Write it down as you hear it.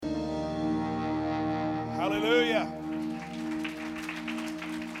Hallelujah.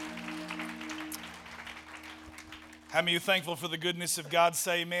 How many of you are thankful for the goodness of God?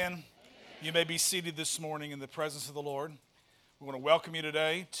 Say amen. You may be seated this morning in the presence of the Lord. We want to welcome you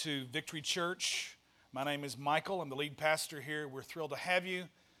today to Victory Church. My name is Michael. I'm the lead pastor here. We're thrilled to have you.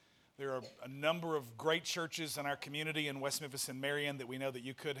 There are a number of great churches in our community in West Memphis and Marion that we know that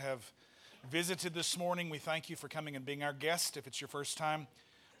you could have visited this morning. We thank you for coming and being our guest. If it's your first time,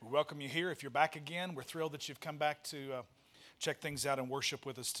 we welcome you here. If you're back again, we're thrilled that you've come back to check things out and worship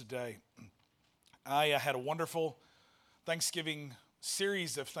with us today. I had a wonderful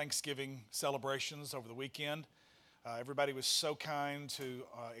series of Thanksgiving celebrations over the weekend. Everybody was so kind to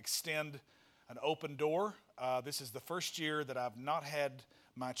extend an open door. This is the first year that I've not had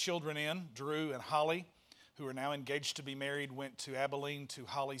my children in. Drew and Holly, who are now engaged to be married, went to Abilene to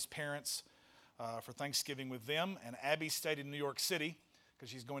Holly's parents for Thanksgiving with them. And Abby stayed in New York City because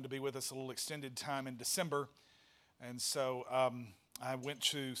she's going to be with us a little extended time in December. And so I went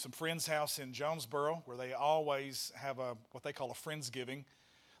to some friends' house in Jonesboro, where they always have what they call a Friendsgiving.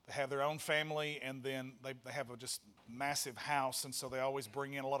 They have their own family, and then they have a just massive house, and so they always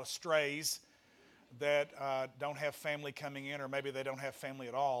bring in a lot of strays that don't have family coming in, or maybe they don't have family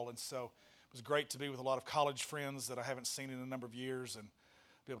at all. And so it was great to be with a lot of college friends that I haven't seen in a number of years and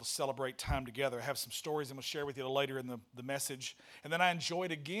be able to celebrate time together. I have some stories I'm going to share with you later in the message. And then I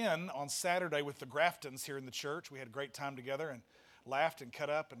enjoyed again on Saturday with the Graftons here in the church. We had a great time together and laughed and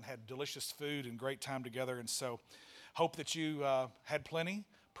cut up and had delicious food and great time together. And so hope that you had plenty.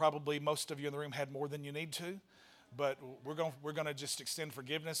 Probably most of you in the room had more than you need to. But we're going to just extend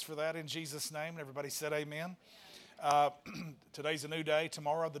forgiveness for that in Jesus' name. Everybody said amen. Today's a new day.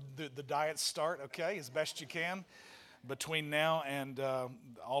 Tomorrow the diets start, okay, as best you can. Between now and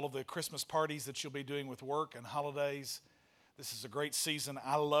all of the Christmas parties that you'll be doing with work and holidays, this is a great season.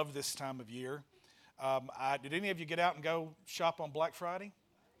 I love this time of year. Did any of you get out and go shop on Black Friday?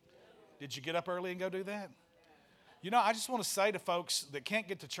 Did you get up early and go do that? You know, I just want to say to folks that can't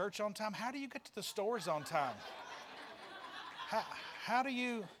get to church on time, how do you get to the stores on time? How do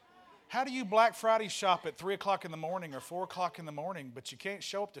you Black Friday shop at 3 o'clock in the morning or 4 o'clock in the morning, but you can't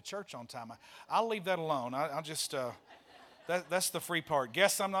show up to church on time? I'll leave that alone. I'll just, that's the free part.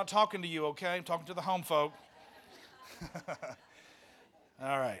 Guess I'm not talking to you, okay? I'm talking to the home folk.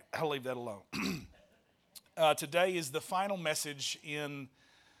 All right, I'll leave that alone. Today is the final message in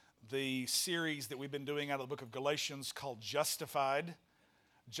the series that we've been doing out of the book of Galatians called Justified.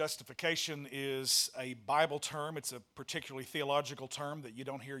 Justification is a Bible term. It's a particularly theological term that you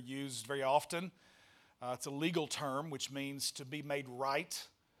don't hear used very often. It's a legal term, which means to be made right.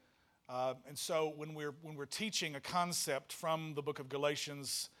 And so when we're teaching a concept from the book of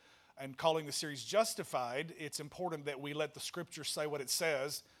Galatians and calling the series Justified, it's important that we let the Scripture say what it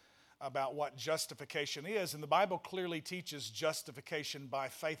says about what justification is. And the Bible clearly teaches justification by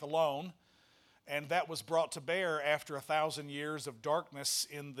faith alone. And that was brought to bear after 1,000 years of darkness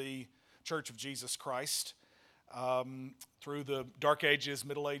in the Church of Jesus Christ. Through the Dark Ages,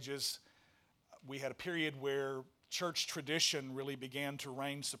 Middle Ages, we had a period where church tradition really began to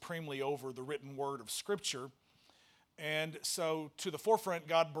reign supremely over the written word of Scripture. And so to the forefront,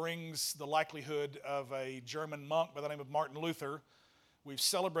 God brings the likelihood of a German monk by the name of Martin Luther. We've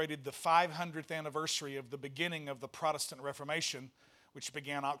celebrated the 500th anniversary of the beginning of the Protestant Reformation, which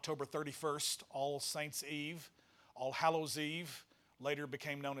began October 31st, All Saints' Eve, All Hallows' Eve, later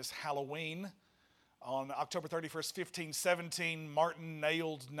became known as Halloween. On October 31st, 1517, Martin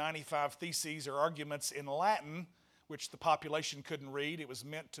nailed 95 theses or arguments in Latin, which the population couldn't read. It was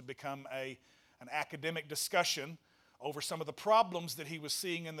meant to become an academic discussion over some of the problems that he was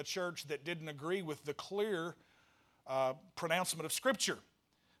seeing in the church that didn't agree with the clear pronouncement of Scripture.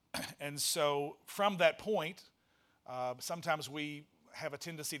 And so from that point, sometimes we have a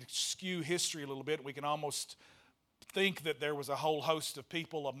tendency to skew history a little bit. We can almost think that there was a whole host of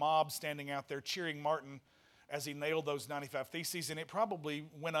people, a mob standing out there cheering Martin as he nailed those 95 theses, and it probably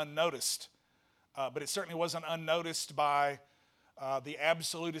went unnoticed. But it certainly wasn't unnoticed by the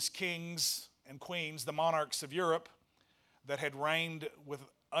absolutist kings and queens, the monarchs of Europe that had reigned with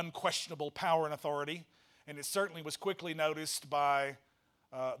unquestionable power and authority. And it certainly was quickly noticed by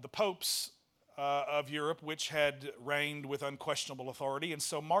the popes of Europe, which had reigned with unquestionable authority. And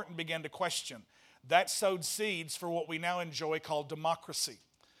so Martin began to question. That sowed seeds for what we now enjoy called democracy.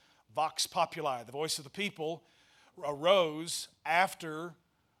 Vox populi, the voice of the people, arose after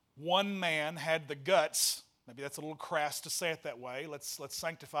one man had the guts, maybe that's a little crass to say it that way, let's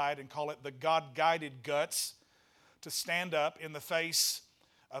sanctify it and call it the God-guided guts, to stand up in the face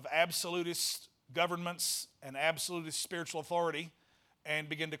of absolutist governments and absolutist spiritual authority and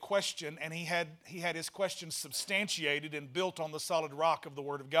began to question, and he had his questions substantiated and built on the solid rock of the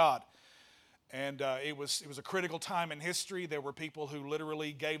Word of God. And it was a critical time in history. There were people who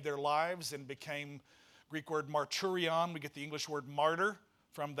literally gave their lives and became, Greek word marturion, we get the English word martyr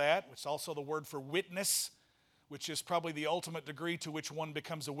from that. It's also the word for witness, which is probably the ultimate degree to which one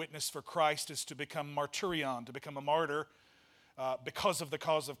becomes a witness for Christ, is to become marturion, to become a martyr because of the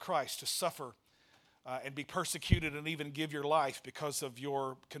cause of Christ, to suffer and be persecuted and even give your life because of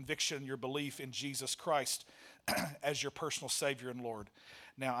your conviction, your belief in Jesus Christ as your personal Savior and Lord.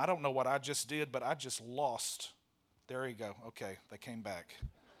 Now, I don't know what I just did, but I just lost. There you go. Okay, they came back.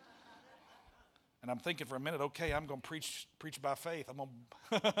 And I'm thinking for a minute, okay, I'm going to preach by faith. I'm going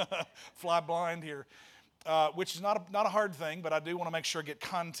to fly blind here, which is not a hard thing, but I do want to make sure I get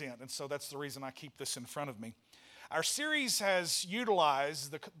content, and so that's the reason I keep this in front of me. Our series has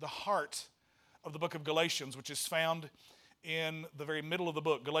utilized the heart of the book of Galatians, which is found in the very middle of the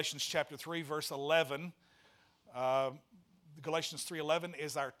book, Galatians chapter 3, verse 11. Galatians 3:11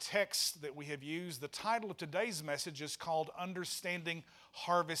 is our text that we have used. The title of today's message is called Understanding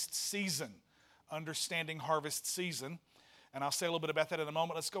Harvest Season. Understanding Harvest Season. And I'll say a little bit about that in a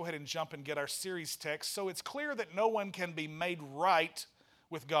moment. Let's go ahead and jump and get our series text. So it's clear that no one can be made right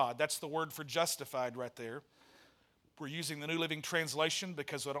with God. That's the word for justified right there. We're using the New Living Translation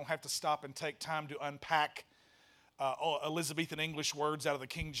because I don't have to stop and take time to unpack Elizabethan English words out of the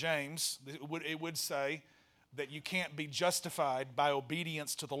King James. It would say that you can't be justified by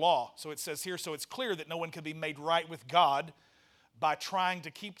obedience to the law. So it says here, so it's clear that no one can be made right with God by trying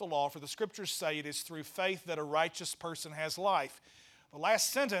to keep the law, for the scriptures say it is through faith that a righteous person has life. The last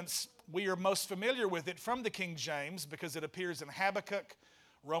sentence, we are most familiar with it from the King James because it appears in Habakkuk,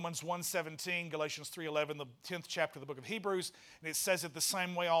 Romans 1:17, Galatians 3:11, the 10th chapter of the book of Hebrews, and it says it the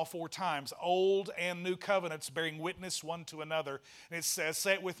same way all four times, old and new covenants bearing witness one to another. And it says,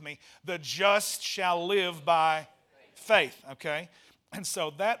 say it with me, the just shall live by faith, okay? And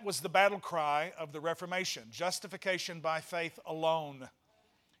so that was the battle cry of the Reformation, justification by faith alone.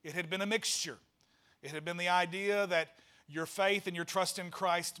 It had been a mixture. It had been the idea that your faith and your trust in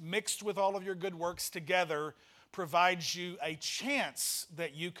Christ mixed with all of your good works together provides you a chance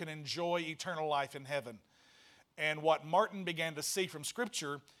that you can enjoy eternal life in heaven. And what Martin began to see from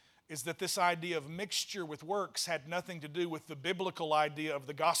Scripture is that this idea of mixture with works had nothing to do with the biblical idea of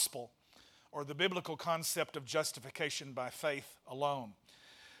the gospel, or the biblical concept of justification by faith alone.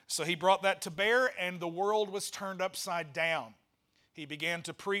 So he brought that to bear, and the world was turned upside down. He began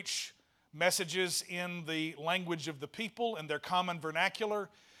to preach messages in the language of the people, in their common vernacular,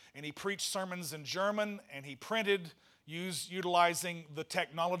 and he preached sermons in German, and he printed, utilizing the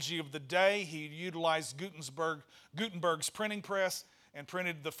technology of the day. He utilized Gutenberg's printing press and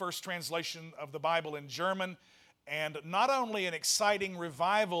printed the first translation of the Bible in German. And not only an exciting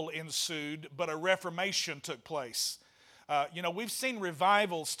revival ensued, but a reformation took place. We've seen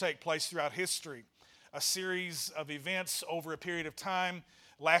revivals take place throughout history, a series of events over a period of time,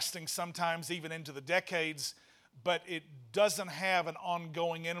 lasting sometimes even into the decades, but it doesn't have an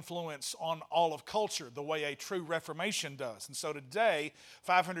ongoing influence on all of culture the way a true reformation does. And so today,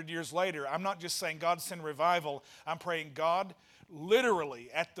 500 years later, I'm not just saying God send revival, I'm praying God literally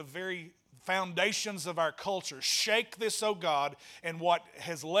at the very foundations of our culture, shake this, O God, and what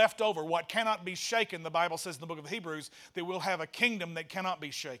has left over, what cannot be shaken, the Bible says in the book of Hebrews, that we'll have a kingdom that cannot be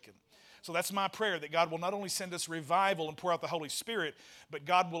shaken. So that's my prayer, that God will not only send us revival and pour out the Holy Spirit, but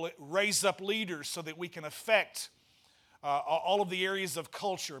God will raise up leaders so that we can affect all of the areas of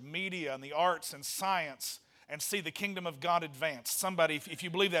culture, media, and the arts and science, and see the kingdom of God advance. Somebody, if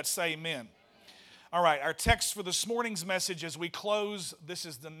you believe that, say amen. All right, our text for this morning's message as we close, this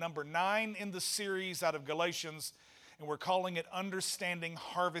is the number 9 in the series out of Galatians, and we're calling it Understanding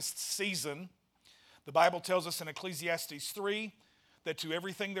Harvest Season. The Bible tells us in Ecclesiastes 3 that to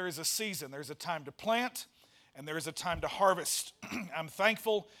everything there is a season. There's a time to plant, and there is a time to harvest. I'm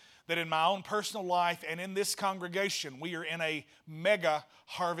thankful that in my own personal life and in this congregation, we are in a mega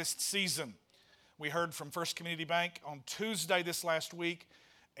harvest season. We heard from First Community Bank on Tuesday this last week,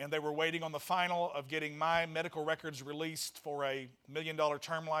 and they were waiting on the final of getting my medical records released for a $1 million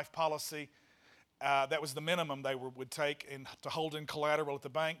term life policy. That was the minimum they would take to hold in collateral at the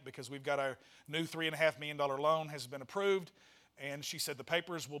bank, because we've got our new $3.5 million loan has been approved. And she said the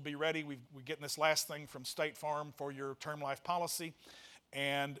papers will be ready. We're getting this last thing from State Farm for your term life policy.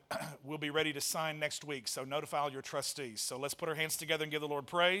 And we'll be ready to sign next week. So notify all your trustees. So let's put our hands together and give the Lord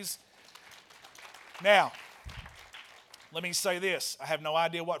praise. Now, Let me say this. I have no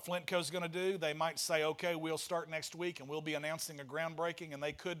idea what Flintco's going to do. They might say, okay, we'll start next week and we'll be announcing a groundbreaking. And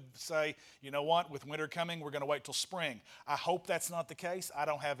they could say, you know what, with winter coming, we're going to wait till spring. I hope that's not the case. I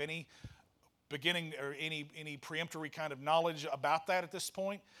don't have any beginning or any preemptory kind of knowledge about that at this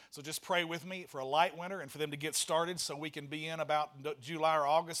point. So just pray with me for a light winter and for them to get started so we can be in about July or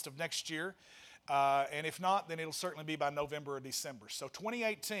August of next year. And if not, then it'll certainly be by November or December. So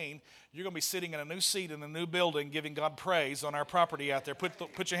 2018, you're going to be sitting in a new seat in a new building giving God praise on our property out there.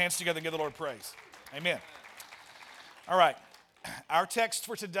 Put your hands together and give the Lord praise. Amen. All right. Our text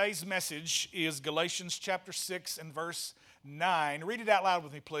for today's message is Galatians chapter 6 and verse 9. Read it out loud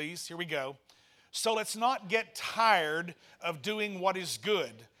with me, please. Here we go. So let's not get tired of doing what is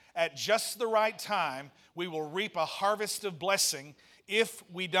good. At just the right time, we will reap a harvest of blessing if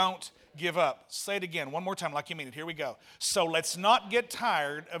we don't give up. Say it again, one more time like you mean it. Here we go. So let's not get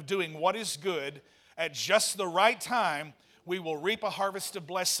tired of doing what is good. At just the right time, we will reap a harvest of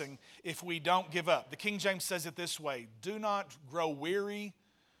blessing if we don't give up. The King James says it this way: do not grow weary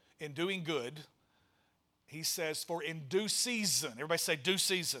in doing good. He says, for in due season, everybody say due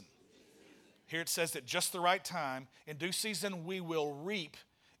season. Here it says at just the right time, in due season we will reap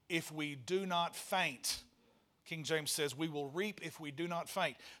if we do not faint. King James says we will reap if we do not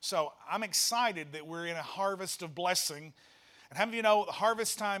faint. So I'm excited that we're in a harvest of blessing. And how many of you know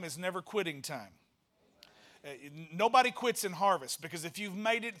harvest time is never quitting time? Nobody quits in harvest, because if you've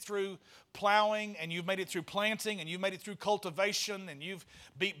made it through plowing and you've made it through planting and you've made it through cultivation and you've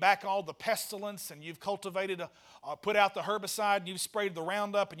beat back all the pestilence and you've cultivated, put out the herbicide and you've sprayed the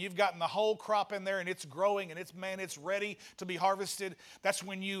Roundup and you've gotten the whole crop in there and it's growing and it's ready to be harvested, that's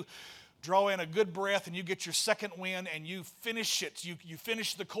when you draw in a good breath and you get your second wind and you finish it. You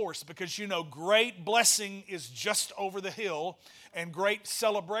finish the course, because you know great blessing is just over the hill and great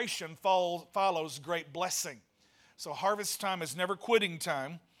celebration follows great blessing. So harvest time is never quitting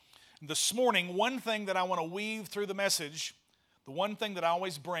time. This morning, one thing that I want to weave through the message, the one thing that I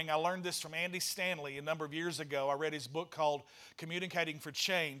always bring, I learned this from Andy Stanley a number of years ago. I read his book called Communicating for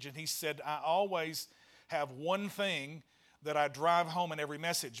Change, and he said, I always have one thing that I drive home in every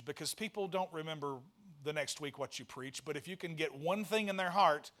message, because people don't remember the next week what you preach. But if you can get one thing in their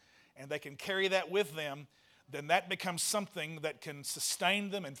heart and they can carry that with them, then that becomes something that can sustain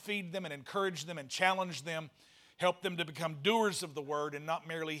them and feed them and encourage them and challenge them, help them to become doers of the word and not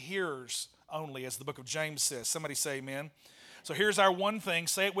merely hearers only, as the book of James says. Somebody say amen. So here's our one thing.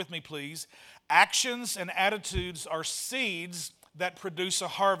 Say it with me, please. Actions and attitudes are seeds that produce a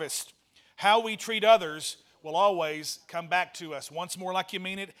harvest. How we treat others will always come back to us. Once more, like you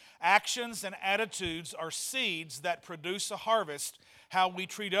mean it. Actions and attitudes are seeds that produce a harvest. How we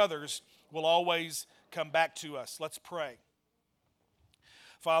treat others will always come back to us. Let's pray.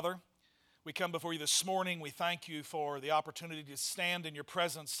 Father, we come before you this morning. We thank you for the opportunity to stand in your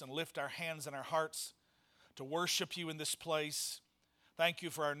presence and lift our hands and our hearts to worship you in this place. Thank you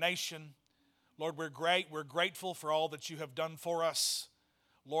for our nation. Lord, we're grateful for all that you have done for us,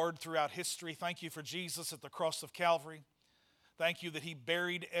 Lord, throughout history. Thank you for Jesus at the cross of Calvary. Thank you that he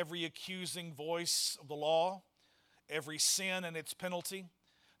buried every accusing voice of the law, every sin and its penalty.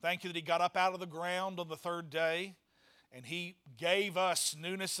 Thank you that he got up out of the ground on the third day and he gave us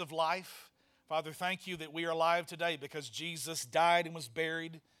newness of life. Father, thank you that we are alive today because Jesus died and was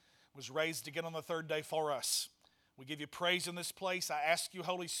buried, was raised again on the third day for us. We give you praise in this place. I ask you,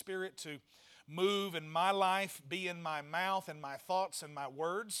 Holy Spirit, to move in my life, be in my mouth and my thoughts and my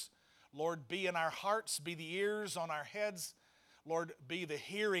words. Lord, be in our hearts, be the ears on our heads. Lord, be the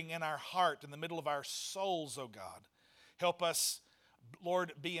hearing in our heart, in the middle of our souls, oh God. Help us,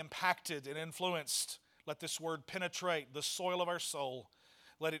 Lord, be impacted and influenced. Let this word penetrate the soil of our soul.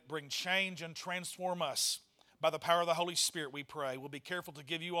 Let it bring change and transform us. By the power of the Holy Spirit, we pray. We'll be careful to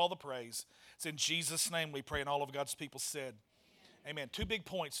give you all the praise. It's in Jesus' name we pray, and all of God's people said, amen. 2 big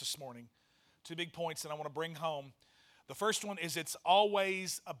points this morning. 2 big points that I want to bring home. The first one is it's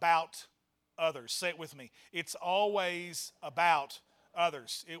always about others. Say it with me. It's always about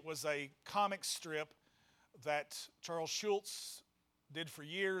others. It was a comic strip that Charles Schulz did for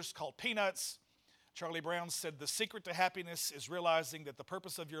years called Peanuts. Charlie Brown said, the secret to happiness is realizing that the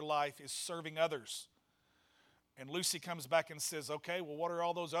purpose of your life is serving others. And Lucy comes back and says, okay, well, what are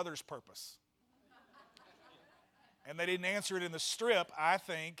all those others' purpose? And they didn't answer it in the strip. I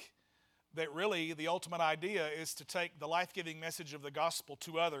think that really the ultimate idea is to take the life-giving message of the gospel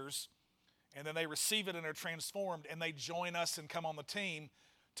to others, and then they receive it and are transformed, and they join us and come on the team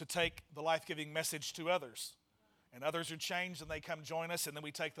to take the life-giving message to others. And others are changed, and they come join us, and then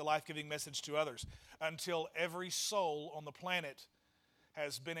we take the life-giving message to others until every soul on the planet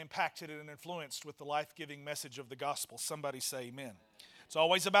has been impacted and influenced with the life-giving message of the gospel. Somebody say amen. It's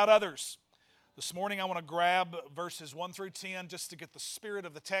always about others. This morning I want to grab verses 1 through 10 just to get the spirit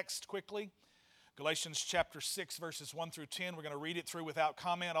of the text quickly. Galatians chapter 6, verses 1 through 10. We're going to read it through without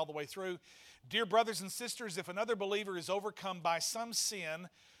comment all the way through. Dear brothers and sisters, if another believer is overcome by some sin,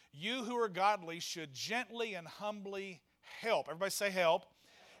 you who are godly should gently and humbly help. Everybody say help.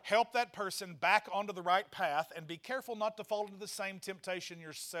 Help that person back onto the right path, and be careful not to fall into the same temptation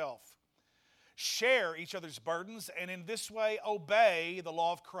yourself. Share each other's burdens, and in this way obey the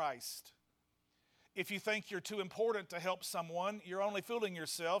law of Christ. If you think you're too important to help someone, you're only fooling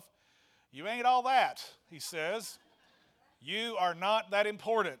yourself. You ain't all that, he says. You are not that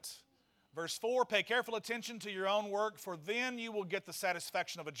important. Verse 4, pay careful attention to your own work, for then you will get the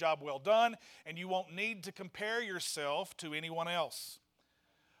satisfaction of a job well done, and you won't need to compare yourself to anyone else.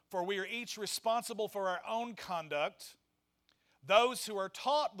 For we are each responsible for our own conduct. Those who are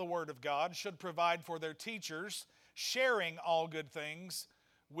taught the Word of God should provide for their teachers, sharing all good things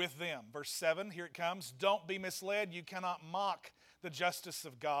with them. Verse 7, here it comes. Don't be misled. You cannot mock the justice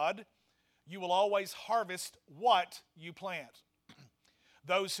of God. You will always harvest what you plant.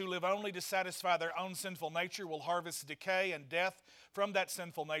 Those who live only to satisfy their own sinful nature will harvest decay and death from that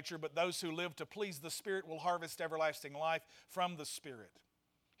sinful nature, but those who live to please the Spirit will harvest everlasting life from the Spirit.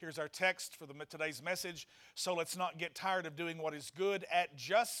 Here's our text for today's message. So let's not get tired of doing what is good. At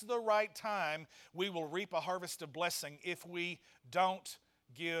just the right time, we will reap a harvest of blessing if we don't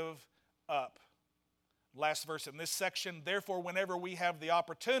give up. Last verse in this section, therefore, whenever we have the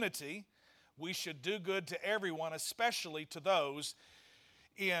opportunity, we should do good to everyone, especially to those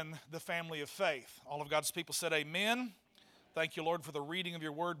in the family of faith. All of God's people said amen. Thank you, Lord, for the reading of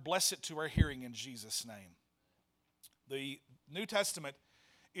your word. Bless it to our hearing in Jesus' name. The New Testament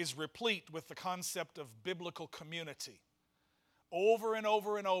is replete with the concept of biblical community. Over and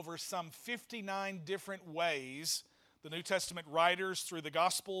over and over, some 59 different ways, the New Testament writers, through the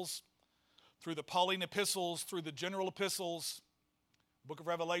Gospels, through the Pauline epistles, through the general epistles, Book of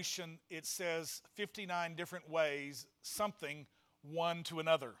Revelation, it says 59 different ways, something one to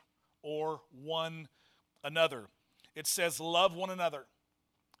another, or one another. It says, love one another.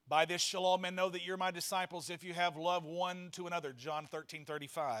 By this shall all men know that you're my disciples if you have love one to another. John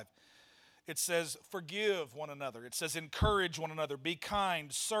 13:35. It says, forgive one another. It says, encourage one another. Be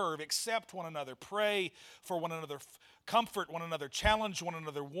kind, serve, accept one another. Pray for one another. Comfort one another. Challenge one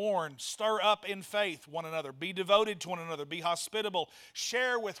another. Warn. Stir up in faith one another. Be devoted to one another. Be hospitable.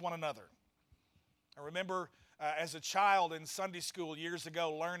 Share with one another. I remember as a child in Sunday school years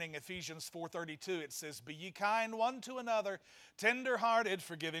ago learning Ephesians 4:32. It says, be ye kind one to another, tender-hearted,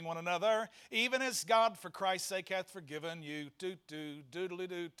 forgiving one another, even as God for Christ's sake hath forgiven you.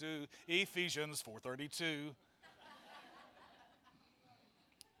 Doodly-doo. Ephesians 4:32.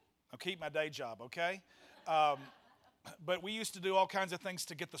 I'll keep my day job, okay? But we used to do all kinds of things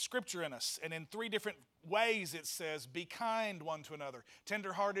to get the scripture in us. And in 3 different ways it says, be kind one to another,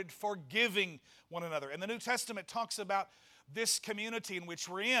 tender-hearted, forgiving one another. And the New Testament talks about this community in which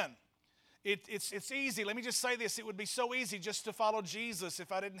we're in. It's easy. Let me just say this. It would be so easy just to follow Jesus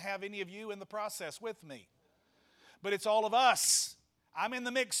if I didn't have any of you in the process with me. But it's all of us. I'm in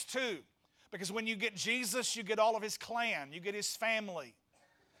the mix too. Because when you get Jesus, you get all of his clan. You get his family.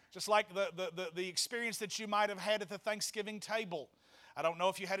 Just like the experience that you might have had at the Thanksgiving table. I don't know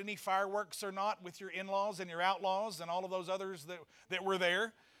if you had any fireworks or not with your in-laws and your outlaws and all of those others that were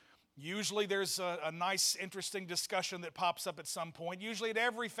there. Usually there's a nice, interesting discussion that pops up at some point. Usually at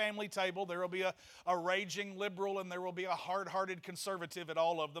every family table there will be a raging liberal and there will be a hard-hearted conservative at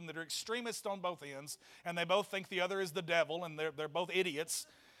all of them that are extremists on both ends, and they both think the other is the devil, and they're both idiots.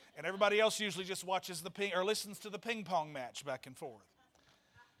 And everybody else usually just watches or listens to the ping pong match back and forth.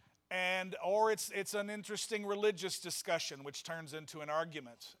 Or it's an interesting religious discussion which turns into an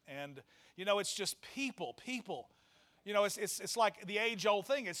argument. And, it's just people. It's like the age-old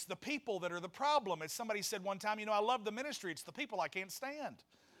thing. It's the people that are the problem. As somebody said one time, I love the ministry. It's the people I can't stand.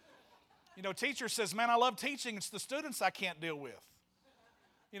 Teacher says, man, I love teaching. It's the students I can't deal with.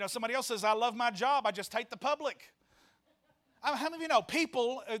 Somebody else says, I love my job. I just hate the public. How many of you know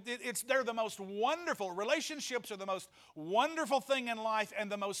people, they're the most wonderful, relationships are the most wonderful thing in life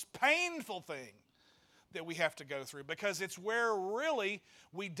and the most painful thing that we have to go through, because it's where really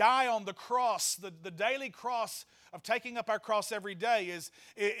we die on the cross. The daily cross of taking up our cross every day is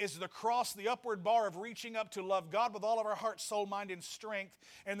the cross, the upward bar of reaching up to love God with all of our heart, soul, mind, and strength.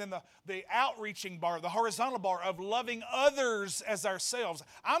 And then the outreaching bar, the horizontal bar of loving others as ourselves.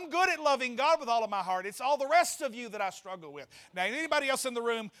 I'm good at loving God with all of my heart. It's all the rest of you that I struggle with. Now, anybody else in the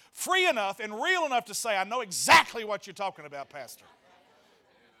room free enough and real enough to say, I know exactly what you're talking about, Pastor?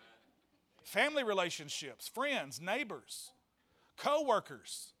 family relationships, friends, neighbors,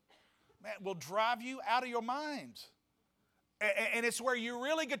 co-workers, man, will drive you out of your mind. And it's where you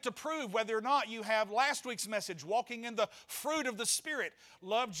really get to prove whether or not you have last week's message, walking in the fruit of the Spirit.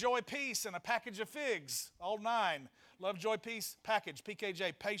 Love, joy, peace, and a package of figs, all 9. Love, joy, peace, package,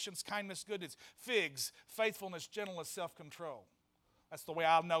 PKJ, patience, kindness, goodness, figs, faithfulness, gentleness, self-control. That's the way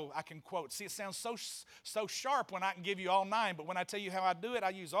I know I can quote. See, it sounds so sharp when I can give you all 9, but when I tell you how I do it,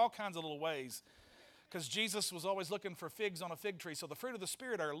 I use all kinds of little ways. Because Jesus was always looking for figs on a fig tree. So the fruit of the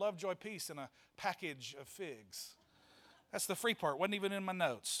Spirit are love, joy, peace, and a package of figs. That's the free part. Wasn't even in my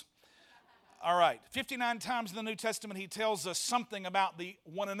notes. All right. 59 times in the New Testament, he tells us something about the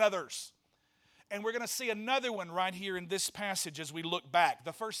one another's. And we're going to see another one right here in this passage as we look back.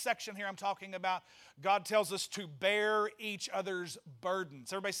 The first section here I'm talking about, God tells us to bear each other's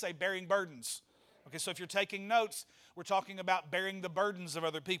burdens. Everybody say bearing burdens. Okay, so if you're taking notes, we're talking about bearing the burdens of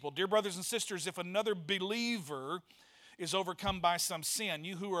other people. Dear brothers and sisters, if another believer is overcome by some sin,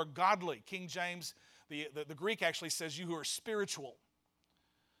 you who are godly, King James, the Greek actually says you who are spiritual.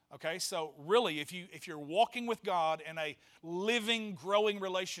 Okay, so really if you're walking with God in a living, growing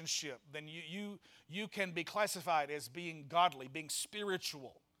relationship, then you can be classified as being godly, being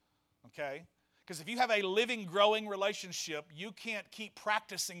spiritual. Okay? Because if you have a living, growing relationship, you can't keep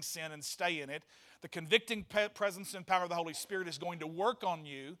practicing sin and stay in it. The convicting presence and power of the Holy Spirit is going to work on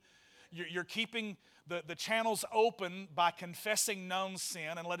you. You're keeping the channels open by confessing known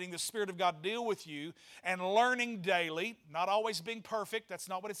sin and letting the Spirit of God deal with you and learning daily, not always being perfect. That's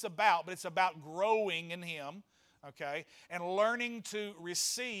not what it's about, but it's about growing in Him, okay? And learning to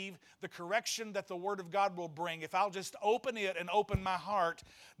receive the correction that the Word of God will bring. If I'll just open it and open my heart,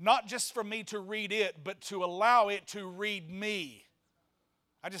 not just for me to read it, but to allow it to read me.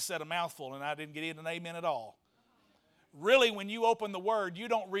 I just said a mouthful and I didn't get an amen at all. Really, when you open the Word, you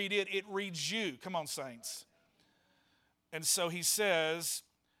don't read it, it reads you. Come on, saints. And so he says,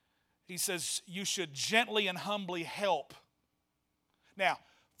 you should gently and humbly help. Now,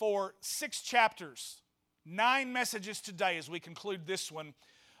 for 6 chapters, 9 messages today as we conclude this one,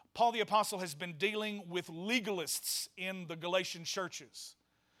 Paul the Apostle has been dealing with legalists in the Galatian churches.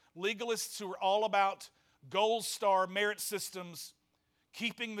 Legalists who are all about gold star merit systems,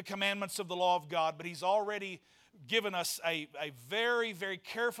 keeping the commandments of the law of God, but he's already given us a very, very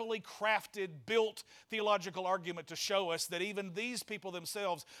carefully crafted, built theological argument to show us that even these people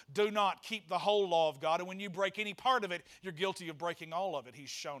themselves do not keep the whole law of God. And when you break any part of it, you're guilty of breaking all of it, he's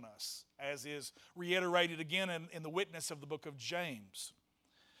shown us, as is reiterated again in the witness of the book of James.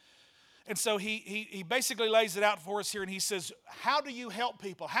 And so he basically lays it out for us here, and he says, how do you help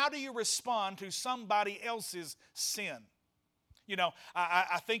people? How do you respond to somebody else's sin? You know,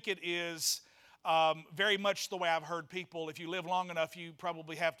 I think it is very much the way I've heard people. If you live long enough, you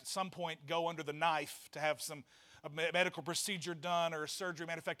probably have to at some point go under the knife to have a medical procedure done or a surgery.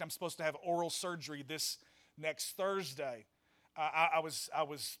 Matter of fact, I'm supposed to have oral surgery this next Thursday. I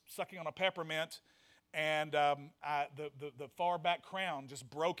was sucking on a peppermint, and the far back crown just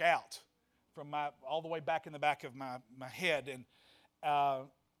broke out from all the way back in the back of my head and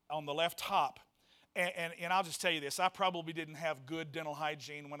on the left top. And I'll just tell you this, I probably didn't have good dental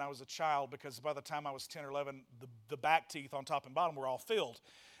hygiene when I was a child, because by the time I was 10 or 11, the back teeth on top and bottom were all filled.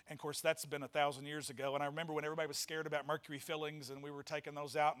 And of course, that's been 1,000 years ago. And I remember when everybody was scared about mercury fillings and we were taking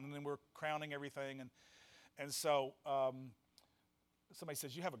those out and then we're crowning everything. And so somebody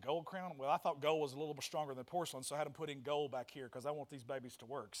says, you have a gold crown? Well, I thought gold was a little bit stronger than porcelain, so I had to put in gold back here because I want these babies to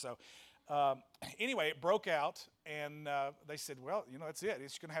work. So anyway, it broke out, and they said, well, you know, that's it.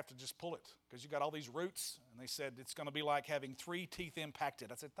 It's going to have to just pull it because you got all these roots. And they said, it's going to be like having 3 teeth impacted.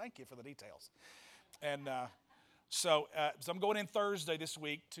 I said, thank you for the details. And so I'm going in Thursday this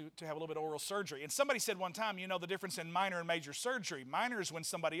week to have a little bit of oral surgery. And somebody said one time, you know the difference in minor and major surgery. Minor is when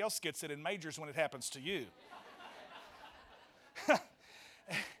somebody else gets it, and major is when it happens to you.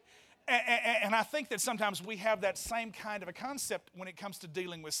 And I think that sometimes we have that same kind of a concept when it comes to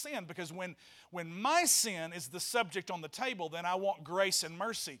dealing with sin, because when my sin is the subject on the table, then I want grace and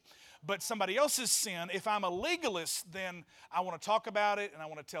mercy. But somebody else's sin, if I'm a legalist, then I want to talk about it and I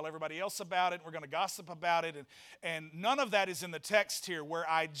want to tell everybody else about it. And we're going to gossip about it. And none of that is in the text here, where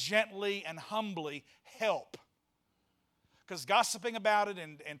I gently and humbly help. Because gossiping about it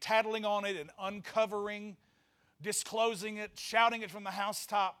and tattling on it and uncovering, disclosing it, shouting it from the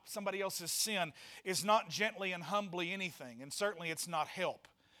housetop, somebody else's sin, is not gently and humbly anything, and certainly it's not help.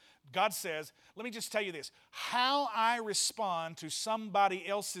 God says, let me just tell you this, how I respond to somebody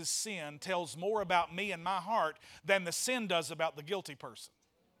else's sin tells more about me and my heart than the sin does about the guilty person.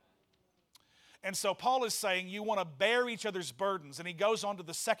 And so Paul is saying you want to bear each other's burdens. And he goes on to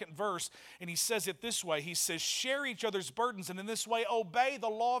the second verse and he says it this way. He says, share each other's burdens and in this way obey the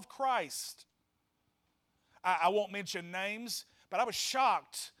law of Christ. I won't mention names, but I was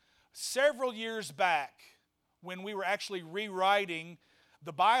shocked several years back when we were actually rewriting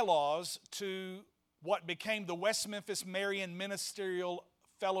the bylaws to what became the West Memphis Marian Ministerial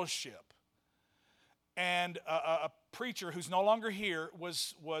Fellowship. And a preacher who's no longer here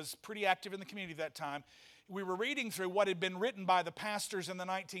was pretty active in the community at that time. We were reading through what had been written by the pastors in the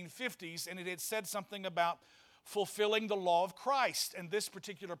 1950s, and it had said something about fulfilling the law of Christ. And this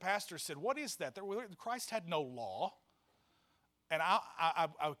particular pastor said, what is that? Christ had no law. And I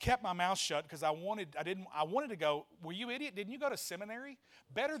kept my mouth shut because I wanted to go, were you idiot? Didn't you go to seminary?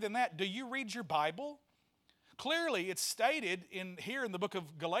 Better than that, do you read your Bible? Clearly, it's stated here in the book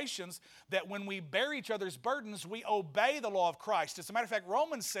of Galatians that when we bear each other's burdens, we obey the law of Christ. As a matter of fact,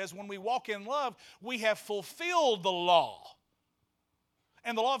 Romans says when we walk in love, we have fulfilled the law.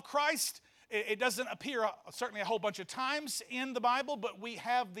 And the law of Christ, it doesn't appear certainly a whole bunch of times in the Bible, but we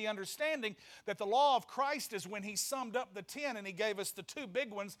have the understanding that the law of Christ is when he summed up the 10 and he gave us the two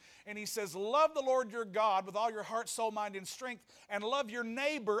big ones. And he says, love the Lord your God with all your heart, soul, mind, and strength, and love your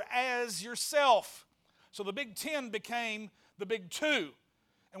neighbor as yourself. So the big 10 became the big 2.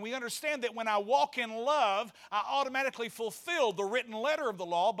 And we understand that when I walk in love, I automatically fulfill the written letter of the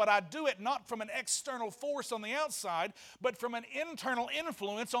law, but I do it not from an external force on the outside, but from an internal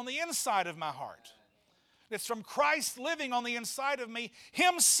influence on the inside of my heart. It's from Christ living on the inside of me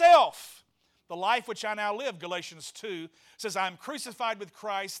himself. The life which I now live, Galatians 2, says, I am crucified with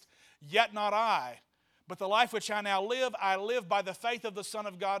Christ, yet not I. But the life which I live by the faith of the Son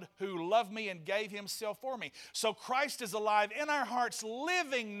of God who loved me and gave himself for me. So Christ is alive in our hearts,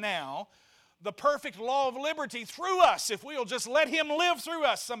 living now the perfect law of liberty through us. If we'll just let him live through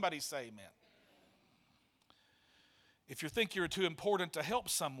us, somebody say amen. If you think you're too important to help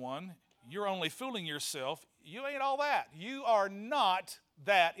someone, you're only fooling yourself. You ain't all that. You are not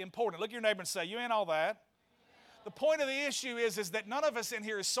that important. Look at your neighbor and say, you ain't all that. The point of the issue is that none of us in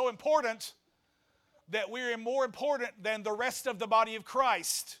here is so important that we're more important than the rest of the body of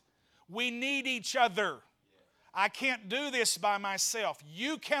Christ. We need each other. I can't do this by myself.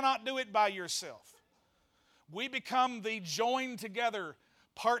 You cannot do it by yourself. We become the joined together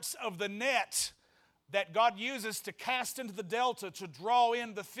parts of the net that God uses to cast into the delta, to draw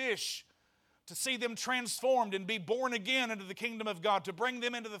in the fish, to see them transformed and be born again into the kingdom of God, to bring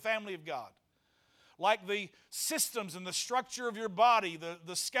them into the family of God. Like the systems and the structure of your body,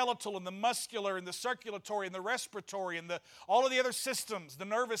 the skeletal and the muscular and the circulatory and the respiratory and all of the other systems, the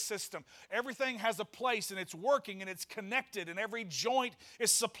nervous system, everything has a place and it's working and it's connected and every joint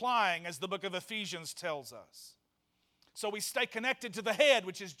is supplying, as the book of Ephesians tells us. So we stay connected to the head,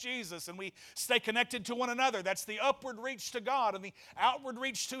 which is Jesus, and we stay connected to one another. That's the upward reach to God and the outward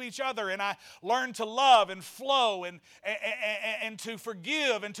reach to each other. And I learn to love and flow and to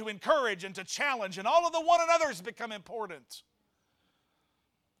forgive and to encourage and to challenge. And all of the one another's become important.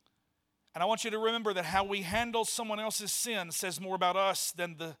 And I want you to remember that how we handle someone else's sin says more about us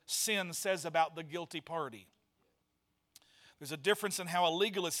than the sin says about the guilty party. There's a difference in how a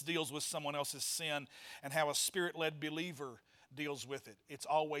legalist deals with someone else's sin and how a spirit-led believer deals with it. It's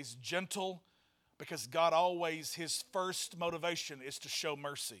always gentle because God always, his first motivation is to show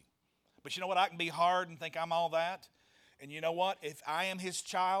mercy. But you know what? I can be hard and think I'm all that. And you know what? If I am his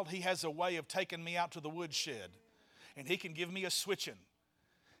child, he has a way of taking me out to the woodshed. And he can give me a switching.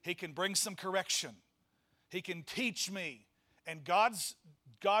 He can bring some correction. He can teach me. And God's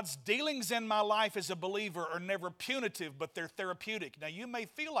dealings in my life as a believer are never punitive, but they're therapeutic. Now, you may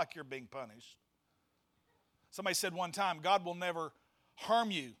feel like you're being punished. Somebody said one time, God will never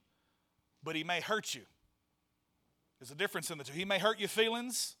harm you, but he may hurt you. There's a difference in the two. He may hurt your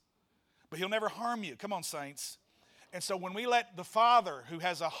feelings, but he'll never harm you. Come on, saints. And so when we let the Father, who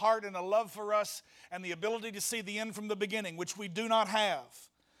has a heart and a love for us and the ability to see the end from the beginning, which we do not have,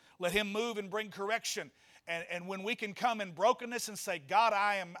 let him move and bring correction. And when we can come in brokenness and say, God,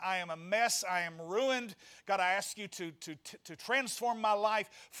 I am a mess, I am ruined. God, I ask you to transform my life.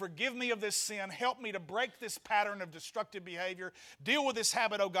 Forgive me of this sin. Help me to break this pattern of destructive behavior. Deal with this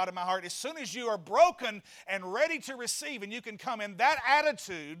habit, oh God, in my heart. As soon as you are broken and ready to receive, and you can come in that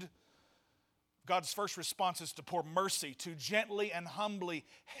attitude, God's first response is to pour mercy, to gently and humbly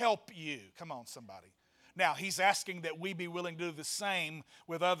help you. Come on, somebody. Now, he's asking that we be willing to do the same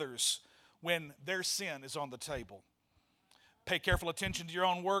with others when their sin is on the table. Pay careful attention to your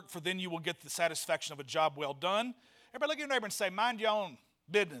own work, for then you will get the satisfaction of a job well done. Everybody look at your neighbor and say, mind your own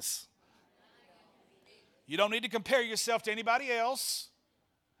business. You don't need to compare yourself to anybody else.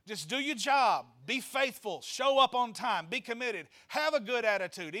 Just do your job. Be faithful. Show up on time. Be committed. Have a good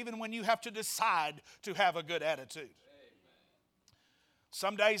attitude, even when you have to decide to have a good attitude.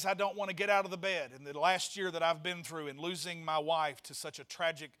 Some days I don't want to get out of the bed. And the last year that I've been through in losing my wife to such a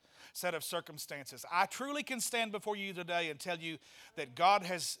tragic set of circumstances, I truly can stand before you today and tell you that God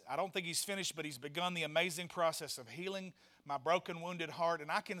has, I don't think He's finished, but He's begun the amazing process of healing my broken, wounded heart.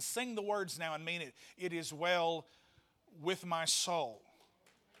 And I can sing the words now and mean it. It is well with my soul.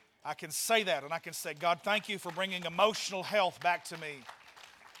 I can say that, and I can say, God, thank you for bringing emotional health back to me.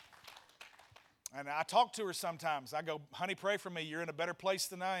 And I talk to her sometimes. I go, honey, pray for me. You're in a better place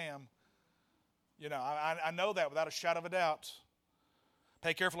than I am. You know, I know that without a shadow of a doubt.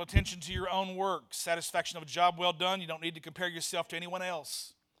 Pay careful attention to your own work. Satisfaction of a job well done. You don't need to compare yourself to anyone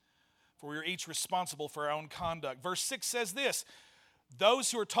else, for we are each responsible for our own conduct. Verse 6 says this,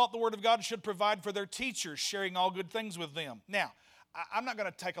 those who are taught the Word of God should provide for their teachers, sharing all good things with them. Now, I'm not going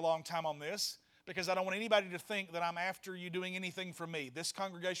to take a long time on this, because I don't want anybody to think that I'm after you doing anything for me. This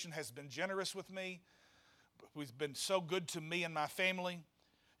congregation has been generous with me. We've been so good to me and my family.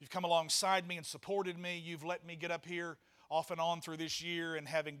 You've come alongside me and supported me. You've let me get up here off and on through this year and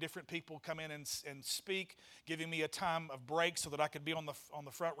having different people come in and speak, giving me a time of break so that I could be on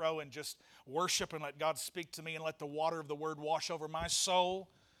the front row and just worship and let God speak to me and let the water of the Word wash over my soul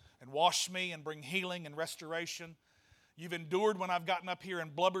and wash me and bring healing and restoration. You've endured when I've gotten up here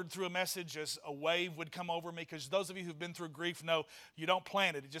and blubbered through a message as a wave would come over me, because those of you who've been through grief know you don't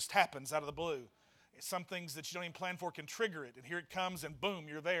plan it. It just happens out of the blue. Some things that you don't even plan for can trigger it, and here it comes, and boom,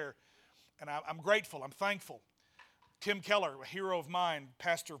 you're there. And I'm grateful. I'm thankful. Tim Keller, a hero of mine,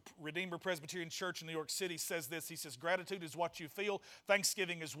 pastor, Redeemer Presbyterian Church in New York City, says this. He says, gratitude is what you feel.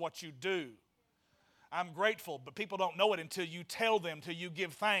 Thanksgiving is what you do. I'm grateful, but people don't know it until you tell them, till you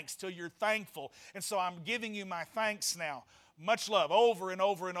give thanks, till you're thankful. And so I'm giving you my thanks now. Much love over and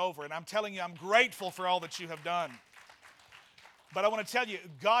over and over. And I'm telling you, I'm grateful for all that you have done. But I want to tell you,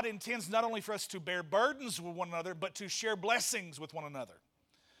 God intends not only for us to bear burdens with one another, but to share blessings with one another.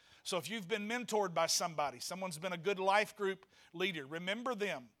 So if you've been mentored by somebody, someone's been a good life group leader, remember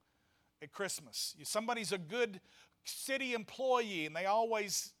them at Christmas. Somebody's a good city employee, and they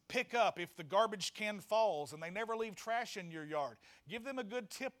always pick up if the garbage can falls, and they never leave trash in your yard. Give them a good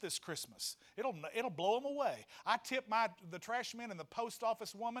tip this Christmas. It'll blow them away. I tip the trash men and the post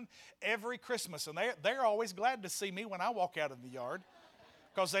office woman every Christmas, and they're always glad to see me when I walk out in the yard,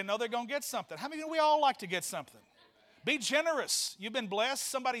 because they know they're going to get something. How many of we all like to get something? Be generous. You've been blessed.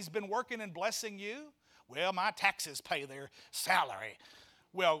 Somebody's been working and blessing you. Well, my taxes pay their salary.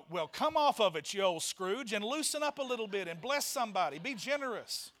 Well, come off of it, you old Scrooge, and loosen up a little bit and bless somebody. Be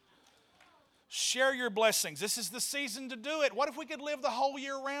generous. Share your blessings. This is the season to do it. What if we could live the whole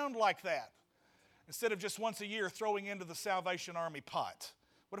year round like that, instead of just once a year throwing into the Salvation Army pot?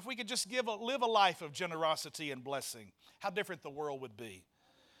 What if we could just live a life of generosity and blessing? How different the world would be.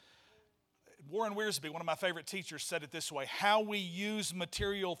 Warren Wiersbe, one of my favorite teachers, said it this way: how we use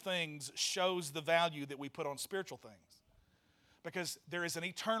material things shows the value that we put on spiritual things. Because there is an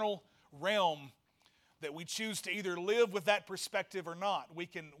eternal realm that we choose to either live with that perspective or not. We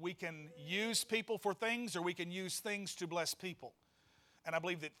can use people for things, or we can use things to bless people. And I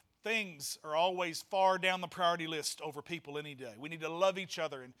believe that things are always far down the priority list over people any day. We need to love each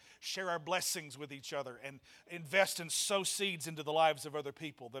other and share our blessings with each other and invest and sow seeds into the lives of other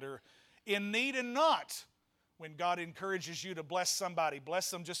people that are in need, and not when God encourages you to bless somebody, bless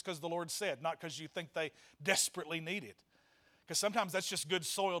them just because the Lord said, not because you think they desperately need it. Because sometimes that's just good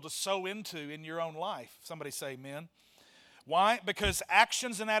soil to sow into in your own life. Somebody say amen. Why? Because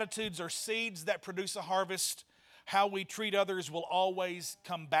actions and attitudes are seeds that produce a harvest. How we treat others will always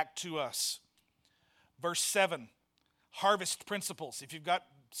come back to us. Verse 7, harvest principles. If you've got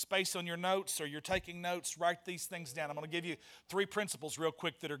space on your notes or you're taking notes, write these things down. I'm going to give you 3 principles real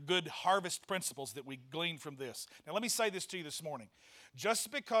quick that are good harvest principles that we glean from this. Now let me say this to you this morning.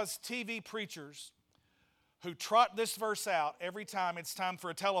 Just because TV preachers who trot this verse out every time it's time for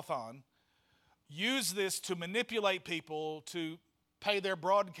a telethon use this to manipulate people to pay their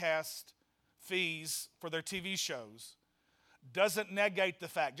broadcast fees for their TV shows doesn't negate the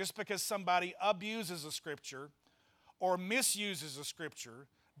fact. Just because somebody abuses a scripture or misuses a scripture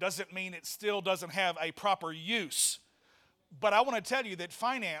doesn't mean it still doesn't have a proper use. But I want to tell you that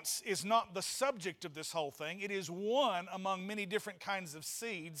finance is not the subject of this whole thing. It is one among many different kinds of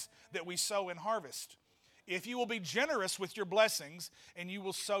seeds that we sow and harvest. If you will be generous with your blessings and you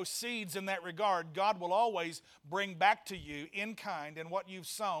will sow seeds in that regard, God will always bring back to you in kind and what you've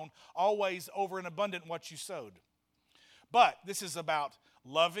sown, always over and abundant what you sowed. But this is about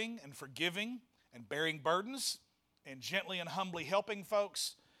loving and forgiving and bearing burdens and gently and humbly helping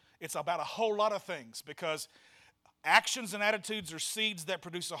folks It's about a whole lot of things, because actions and attitudes are seeds that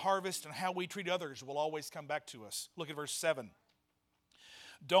produce a harvest, and how we treat others will always come back to us. Look at verse 7.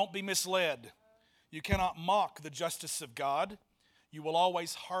 Don't be misled. You cannot mock the justice of God. You will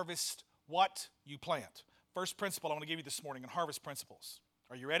always harvest what you plant. First principle I want to give you this morning on harvest principles.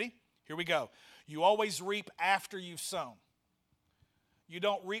 Are you ready? Here we go. You always reap after you've sown. You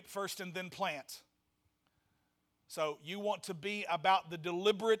don't reap first and then plant. So you want to be about the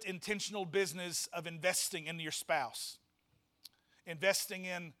deliberate, intentional business of investing in your spouse, investing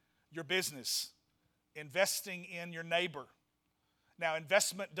in your business, investing in your neighbor. Now,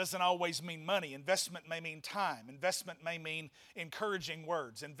 investment doesn't always mean money. Investment may mean time. Investment may mean encouraging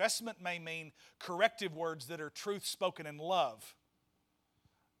words. Investment may mean corrective words that are truth spoken in love.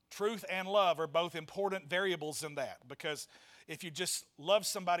 Truth and love are both important variables in that, because if you just love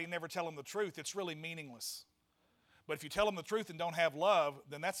somebody and never tell them the truth, it's really meaningless. But if you tell them the truth and don't have love,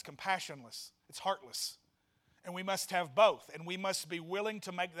 then that's compassionless. It's heartless. And we must have both. And we must be willing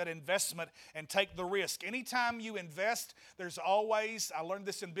to make that investment and take the risk. Anytime you invest, there's always, I learned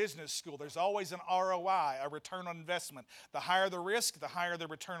this in business school, there's always an ROI, a return on investment. The higher the risk, the higher the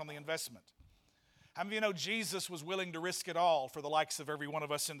return on the investment. How many of you know Jesus was willing to risk it all for the likes of every one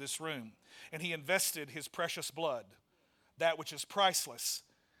of us in this room? And he invested his precious blood, that which is priceless,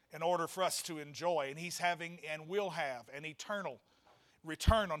 in order for us to enjoy. And he's having and will have an eternal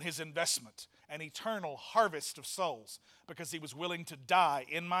return on his investment, an eternal harvest of souls, because he was willing to die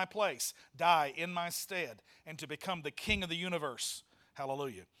in my place, die in my stead, and to become the king of the universe.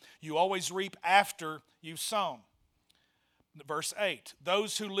 Hallelujah. You always reap after you've sown. Verse 8,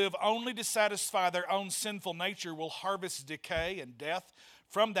 those who live only to satisfy their own sinful nature will harvest decay and death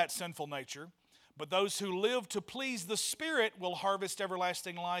from that sinful nature. But those who live to please the Spirit will harvest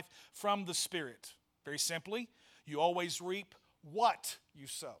everlasting life from the Spirit. Very simply, you always reap what you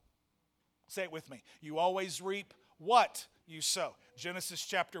sow. Say it with me. You always reap what you sow. Genesis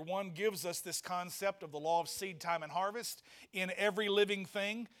chapter 1 gives us this concept of the law of seed time and harvest. In every living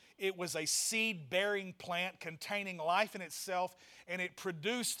thing, it was a seed-bearing plant containing life in itself, and it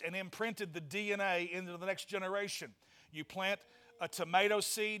produced and imprinted the DNA into the next generation. You plant a tomato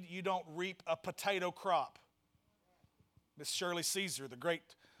seed, you don't reap a potato crop. Miss Shirley Caesar, the great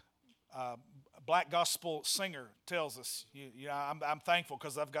black gospel singer, tells us, I'm thankful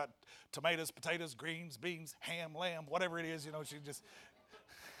because I've got tomatoes, potatoes, greens, beans, ham, lamb, whatever it is, she just,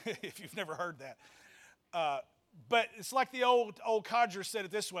 if you've never heard that. But it's like the old codger said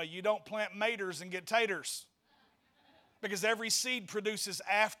it this way, you don't plant maters and get taters, because every seed produces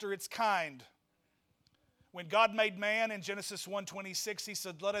after its kind. When God made man in Genesis 1:26, he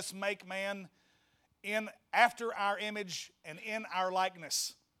said, let us make man after our image and in our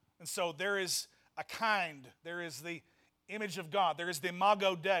likeness. And so there is a kind, there is the image of God, there is the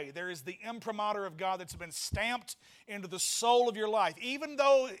imago Dei, there is the imprimatur of God that's been stamped into the soul of your life. Even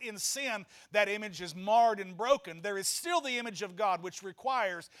though in sin that image is marred and broken, there is still the image of God, which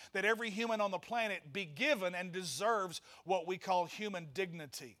requires that every human on the planet be given and deserves what we call human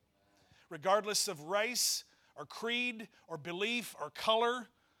dignity. Regardless of race or creed or belief or color,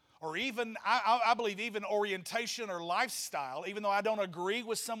 or even, I believe, even orientation or lifestyle, even though I don't agree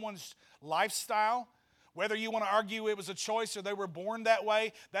with someone's lifestyle, whether you want to argue it was a choice or they were born that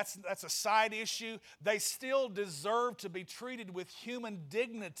way, that's a side issue. They still deserve to be treated with human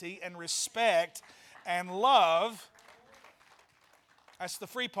dignity and respect and love. That's the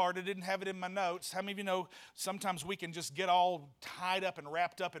free part. I didn't have it in my notes. How many of you know sometimes we can just get all tied up and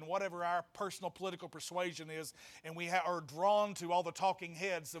wrapped up in whatever our personal political persuasion is, and we are drawn to all the talking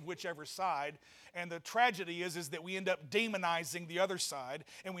heads of whichever side. And the tragedy is that we end up demonizing the other side,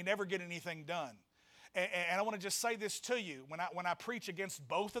 and we never get anything done. And I want to just say this to you. When I preach against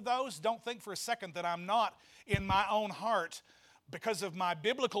both of those, don't think for a second that I'm not in my own heart, because of my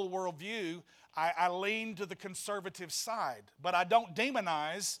biblical worldview, I lean to the conservative side. But I don't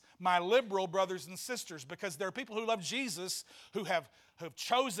demonize my liberal brothers and sisters, because there are people who love Jesus who have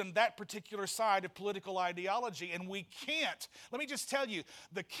chosen that particular side of political ideology, and we can't. Let me just tell you,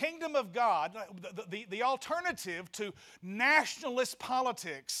 the kingdom of God, the alternative to nationalist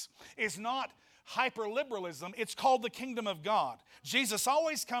politics is not hyper-liberalism. It's called the kingdom of God. Jesus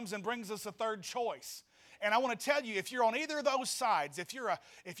always comes and brings us a third choice. And I want to tell you, if you're on either of those sides, if you're a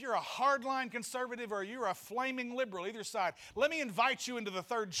hardline conservative or you're a flaming liberal, either side, let me invite you into the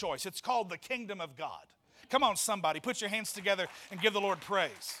third choice. It's called the kingdom of God. Come on, somebody, put your hands together and give the Lord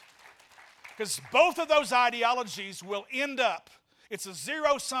praise. Because both of those ideologies will end up, it's a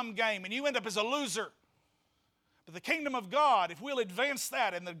zero-sum game, and you end up as a loser. But the kingdom of God, if we'll advance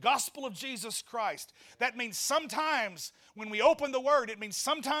that in the gospel of Jesus Christ, that means sometimes when we open the Word, it means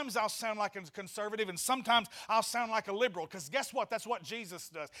sometimes I'll sound like a conservative and sometimes I'll sound like a liberal. Because guess what? That's what Jesus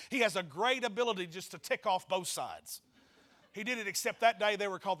does. He has a great ability just to tick off both sides. He did it, except that day they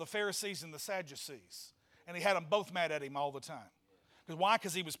were called the Pharisees and the Sadducees. And he had them both mad at him all the time. Why?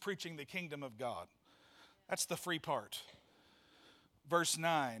 Because he was preaching the kingdom of God. That's the free part. Verse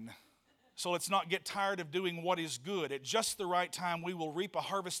 9. So let's not get tired of doing what is good. At just the right time, we will reap a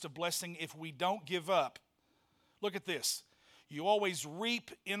harvest of blessing if we don't give up. Look at this. You always reap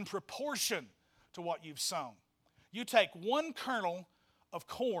in proportion to what you've sown. You take one kernel of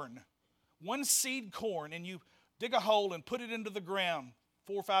corn, one seed corn, and you dig a hole and put it into the ground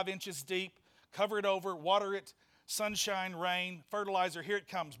 4 or 5 inches deep, cover it over, water it, sunshine, rain, fertilizer, here it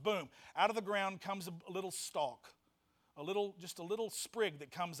comes, boom. Out of the ground comes a little stalk. Just a little sprig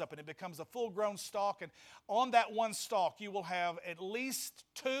that comes up, and it becomes a full-grown stalk. And on that one stalk, you will have at least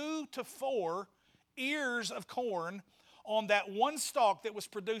 2 to 4 ears of corn on that one stalk that was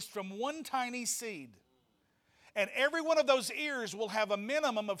produced from one tiny seed. And every one of those ears will have a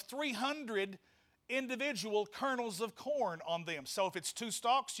minimum of 300 individual kernels of corn on them. So if it's 2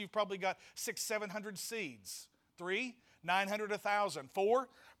 stalks, you've probably got 600-700 seeds. 3, 900, 1,000. 4,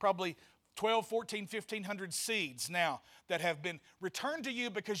 probably 12, 14, 1,500 seeds now that have been returned to you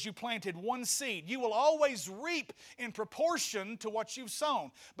because you planted one seed. You will always reap in proportion to what you've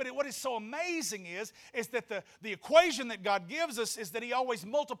sown. But what is so amazing is that the equation that God gives us is that He always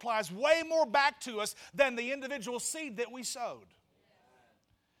multiplies way more back to us than the individual seed that we sowed.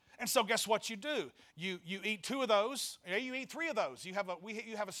 And so guess what you do? You eat 2 of those. You eat 3 of those. You have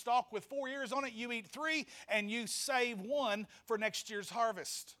a stalk with 4 ears on it. You eat 3, and you save 1 for next year's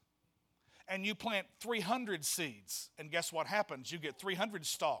harvest. And you plant 300 seeds. And guess what happens? You get 300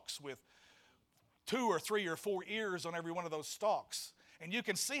 stalks with 2 or 3 or 4 ears on every one of those stalks. And you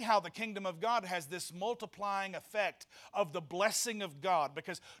can see how the kingdom of God has this multiplying effect of the blessing of God.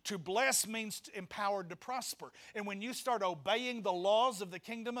 Because to bless means empowered to prosper. And when you start obeying the laws of the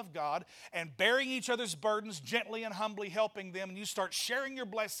kingdom of God and bearing each other's burdens, gently and humbly helping them, and you start sharing your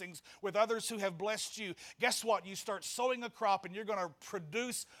blessings with others who have blessed you, guess what? You start sowing a crop, and you're going to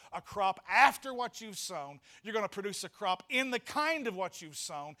produce a crop after what you've sown. You're going to produce a crop in the kind of what you've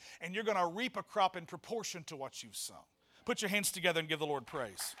sown, and you're going to reap a crop in proportion to what you've sown. Put your hands together and give the Lord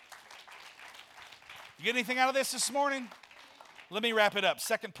praise. You get anything out of this morning? Let me wrap it up.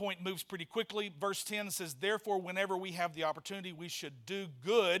 Second point moves pretty quickly. Verse 10 says, therefore, whenever we have the opportunity, we should do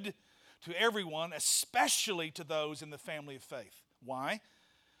good to everyone, especially to those in the family of faith. Why?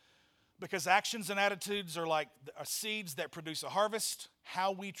 Because actions and attitudes are like seeds that produce a harvest.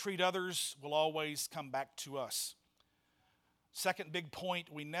 How we treat others will always come back to us. Second big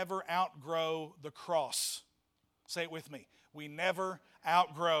point, we never outgrow the cross. Say it with me. We never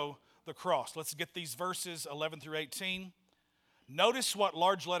outgrow the cross. Let's get these verses 11 through 18. Notice what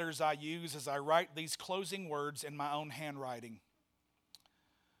large letters I use as I write these closing words in my own handwriting.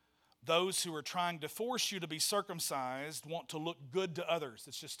 Those who are trying to force you to be circumcised want to look good to others.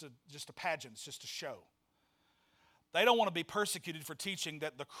 It's just a pageant. It's just a show. They don't want to be persecuted for teaching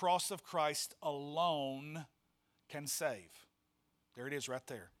that the cross of Christ alone can save. There it is right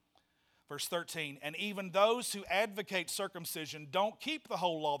there. Verse 13, and even those who advocate circumcision don't keep the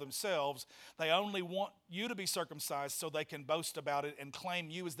whole law themselves. They only want you to be circumcised so they can boast about it and claim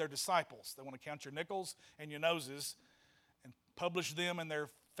you as their disciples. They want to count your nickels and your noses and publish them in their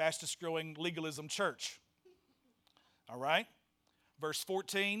fastest growing legalism church. All right? Verse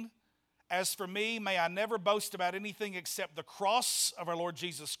 14, as for me, may I never boast about anything except the cross of our Lord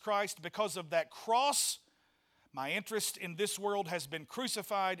Jesus Christ. Because of that cross, my interest in this world has been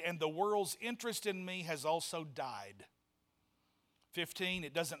crucified, and the world's interest in me has also died. 15,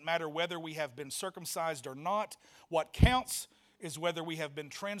 it doesn't matter whether we have been circumcised or not. What counts is whether we have been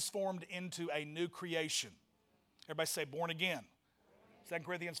transformed into a new creation. Everybody say, born again. 2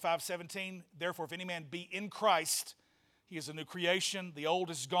 Corinthians 5:17, therefore, if any man be in Christ, he is a new creation. The old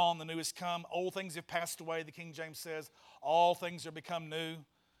is gone, the new has come. Old things have passed away, the King James says. All things are become new.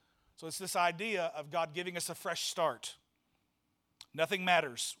 So it's this idea of God giving us a fresh start. Nothing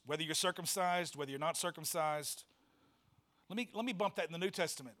matters, whether you're circumcised, whether you're not circumcised. Let me bump that in the New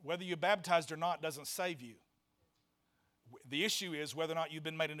Testament. Whether you're baptized or not doesn't save you. The issue is whether or not you've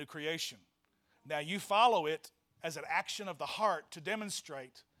been made a new creation. Now you follow it as an action of the heart to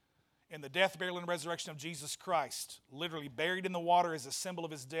demonstrate in the death, burial, and resurrection of Jesus Christ. Literally buried in the water as a symbol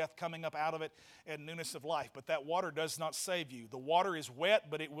of His death, coming up out of it in newness of life. But that water does not save you. The water is wet,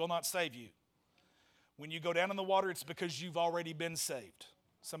 but it will not save you. When you go down in the water, it's because you've already been saved.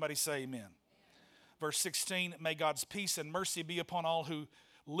 Somebody say amen. Verse 16, may God's peace and mercy be upon all who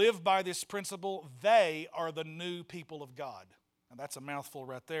live by this principle. They are the new people of God. And that's a mouthful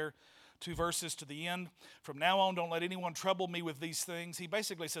right there. 2 verses to the end. From now on, don't let anyone trouble me with these things. He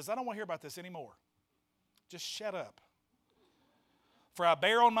basically says, I don't want to hear about this anymore. Just shut up. For I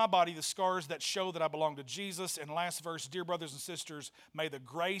bear on my body the scars that show that I belong to Jesus. And last verse, dear brothers and sisters, may the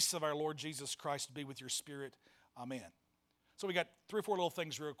grace of our Lord Jesus Christ be with your spirit. Amen. So we got 3 or 4 little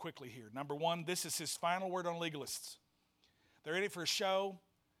things real quickly here. Number 1, this is his final word on legalists. They're in it for a show.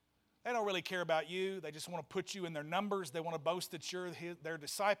 They don't really care about you. They just want to put you in their numbers. They want to boast that you're their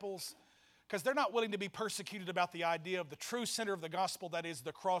disciples because they're not willing to be persecuted about the idea of the true center of the gospel, that is,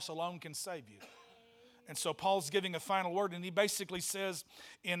 the cross alone can save you. And so Paul's giving a final word, and he basically says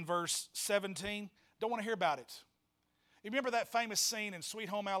in verse 17, don't want to hear about it. You remember that famous scene in Sweet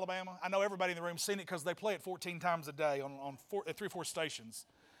Home Alabama? I know everybody in the room has seen it because they play it 14 times a day on 3 or 4 stations.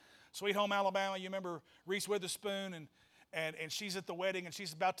 Sweet Home Alabama, you remember Reese Witherspoon, and she's at the wedding, and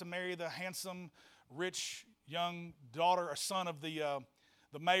she's about to marry the handsome, rich, young daughter or son of the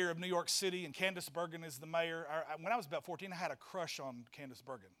mayor of New York City, and Candace Bergen is the mayor. When I was about 14, I had a crush on Candace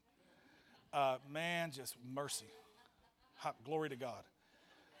Bergen. Man, just mercy. Glory to God.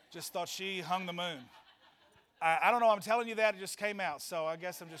 Just thought she hung the moon. I don't know, I'm telling you that, it just came out, so I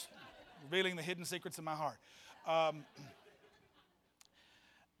guess I'm just revealing the hidden secrets in my heart.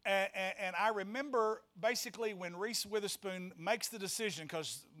 And I remember basically when Reese Witherspoon makes the decision,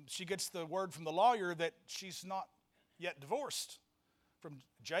 because she gets the word from the lawyer that she's not yet divorced from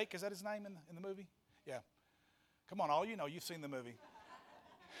Jake. Is that his name in the movie? Yeah. Come on, all you know, you've seen the movie.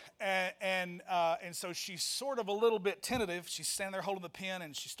 And so she's sort of a little bit tentative. She's standing there holding the pen,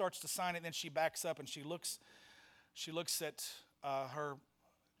 and she starts to sign it, and then she backs up, and she looks at her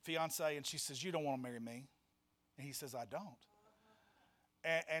fiance, and she says, you don't want to marry me. And he says, I don't.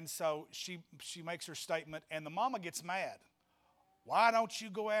 And so she makes her statement, and the mama gets mad. Why don't you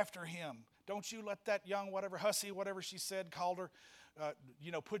go after him? Don't you let that young hussy, whatever she said, called her,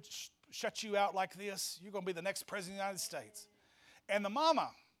 shut you out like this? You're going to be the next president of the United States. And the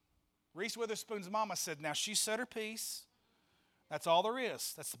mama, Reese Witherspoon's mama, said, now she said her piece. That's all there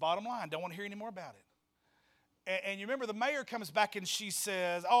is. That's the bottom line. Don't want to hear any more about it. And you remember the mayor comes back and she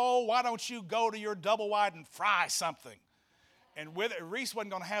says, oh, why don't you go to your double wide and fry something? And Reese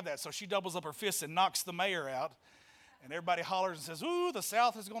wasn't going to have that, so she doubles up her fists and knocks the mayor out. And everybody hollers and says, ooh, the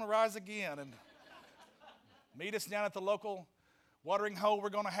South is going to rise again. And meet us down at the local watering hole. We're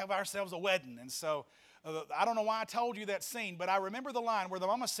going to have ourselves a wedding. And so I don't know why I told you that scene, but I remember the line where the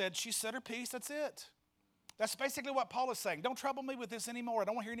mama said, she said her piece, that's it. That's basically what Paul is saying. Don't trouble me with this anymore. I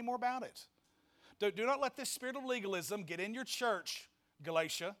don't want to hear any more about it. Do not let this spirit of legalism get in your church,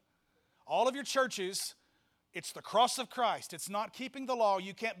 Galatia. All of your churches, it's the cross of Christ. It's not keeping the law.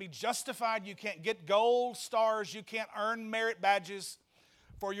 You can't be justified. You can't get gold stars. You can't earn merit badges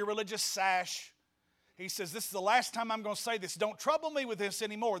for your religious sash. He says, this is the last time I'm going to say this. Don't trouble me with this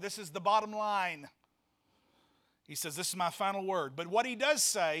anymore. This is the bottom line. He says, this is my final word. But what he does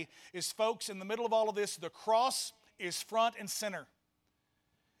say is, folks, in the middle of all of this, the cross is front and center.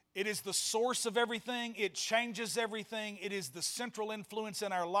 It is the source of everything. It changes everything. It is the central influence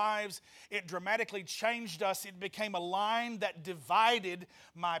in our lives. It dramatically changed us. It became a line that divided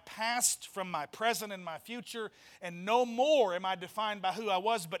my past from my present and my future. And no more am I defined by who I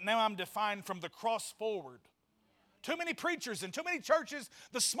was, but now I'm defined from the cross forward. Too many preachers and too many churches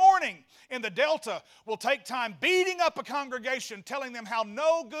this morning in the Delta will take time beating up a congregation, telling them how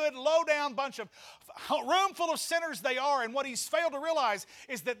no good, low-down bunch of room full of sinners they are. And what he's failed to realize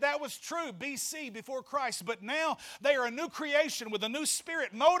is that was true BC, before Christ. But now they are a new creation with a new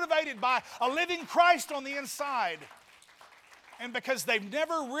spirit, motivated by a living Christ on the inside. And because they've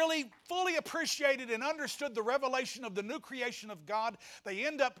never really fully appreciated and understood the revelation of the new creation of God, they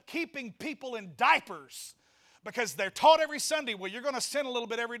end up keeping people in diapers. Because they're taught every Sunday, well, you're going to sin a little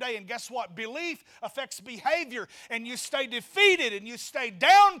bit every day. And guess what? Belief affects behavior. And you stay defeated and you stay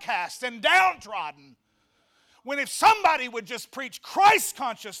downcast and downtrodden. When if somebody would just preach Christ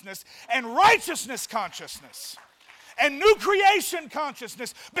consciousness and righteousness consciousness and new creation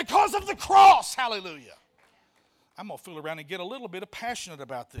consciousness because of the cross, hallelujah. I'm going to fool around and get a little bit passionate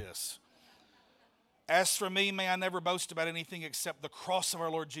about this. As for me, may I never boast about anything except the cross of our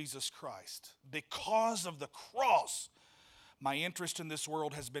Lord Jesus Christ. Because of the cross, my interest in this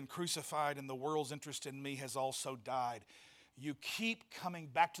world has been crucified, and the world's interest in me has also died. You keep coming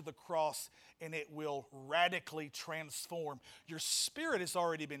back to the cross, and it will radically transform. Your spirit has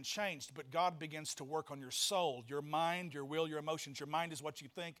already been changed, but God begins to work on your soul, your mind, your will, your emotions. Your mind is what you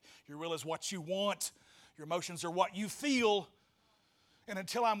think. Your will is what you want. Your emotions are what you feel. And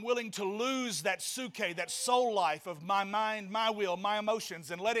until I'm willing to lose that suke, that soul life of my mind, my will, my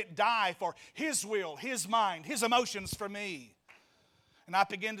emotions, and let it die for His will, His mind, His emotions for me. And I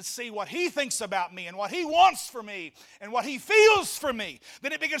begin to see what He thinks about me and what He wants for me and what He feels for me,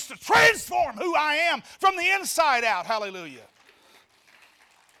 then it begins to transform who I am from the inside out. Hallelujah.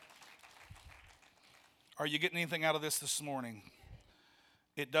 Are you getting anything out of this morning?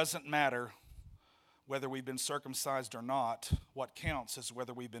 It doesn't matter whether we've been circumcised or not. What counts is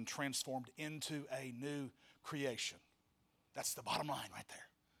whether we've been transformed into a new creation. That's the bottom line right there.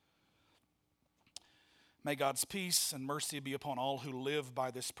 May God's peace and mercy be upon all who live by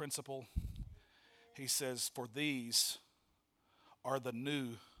this principle. He says, for these are the new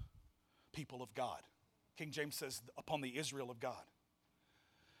people of God. King James says, upon the Israel of God.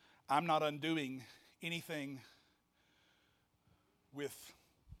 I'm not undoing anything with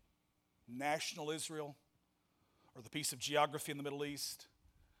national Israel or the piece of geography in the Middle East.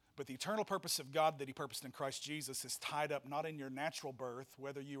 But the eternal purpose of God that He purposed in Christ Jesus is tied up not in your natural birth,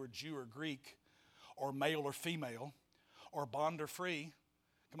 whether you are Jew or Greek, or male or female, or bond or free.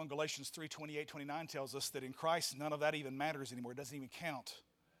 Come on, Galatians 3:28-29 tells us that in Christ none of that even matters anymore. It doesn't even count.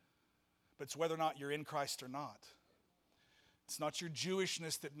 But it's whether or not you're in Christ or not. It's not your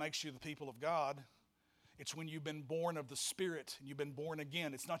Jewishness that makes you the people of God. It's when you've been born of the Spirit and you've been born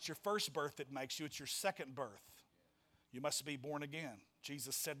again. It's not your first birth that makes you, it's your second birth. You must be born again.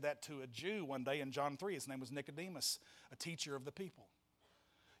 Jesus said that to a Jew one day in John 3. His name was Nicodemus, a teacher of the people.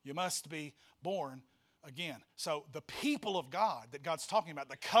 You must be born again. So the people of God that God's talking about,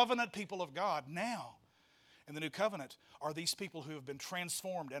 the covenant people of God now in the new covenant, are these people who have been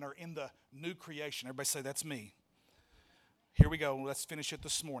transformed and are in the new creation. Everybody say, that's me. Here we go. Let's finish it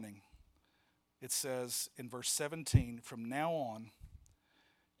this morning. It says in verse 17, from now on,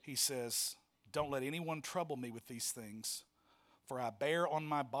 He says, don't let anyone trouble me with these things, for I bear on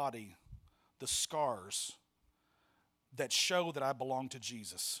my body the scars that show that I belong to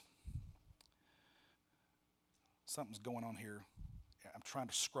Jesus. Something's going on here. I'm trying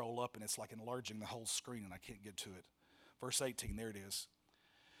to scroll up and it's like enlarging the whole screen and I can't get to it. Verse 18, there it is.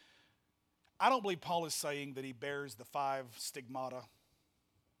 I don't believe Paul is saying that he bears the 5 stigmata,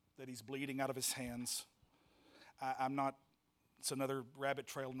 that he's bleeding out of his hands. I'm not, it's another rabbit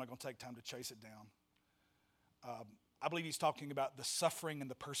trail. I'm not going to take time to chase it down. I believe he's talking about the suffering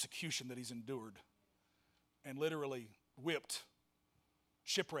and the persecution that he's endured, and literally whipped,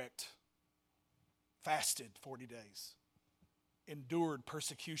 shipwrecked, fasted 40 days, endured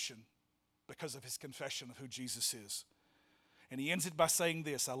persecution because of his confession of who Jesus is. And he ends it by saying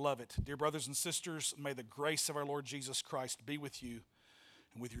this, I love it. Dear brothers and sisters, may the grace of our Lord Jesus Christ be with you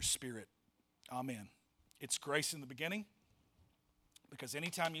and with your spirit. Amen. It's grace in the beginning, because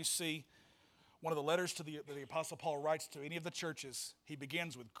anytime you see one of the letters that the Apostle Paul writes to any of the churches, he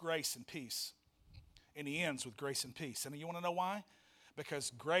begins with grace and peace, and he ends with grace and peace. And you want to know why?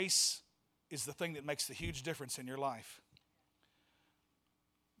 Because grace is the thing that makes the huge difference in your life.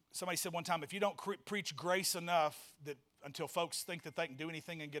 Somebody said one time, if you don't preach grace enough that until folks think that they can do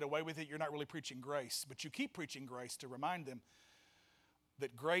anything and get away with it, you're not really preaching grace. But you keep preaching grace to remind them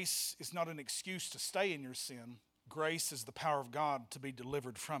that grace is not an excuse to stay in your sin. Grace is the power of God to be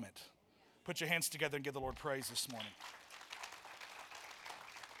delivered from it. Put your hands together and give the Lord praise this morning.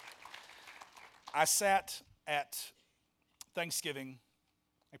 I sat at Thanksgiving.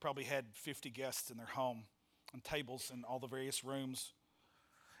 They probably had 50 guests in their home and tables in all the various rooms.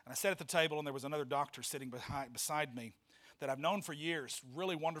 And I sat at the table, and there was another doctor sitting beside me that I've known for years.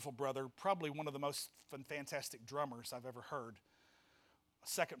 Really wonderful brother, probably one of the most fantastic drummers I've ever heard.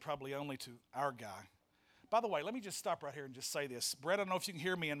 Second probably only to our guy. By the way, let me just stop right here and just say this. Brett, I don't know if you can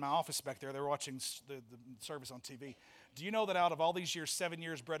hear me in my office back there. They're watching the service on TV. Do you know that out of all these years, 7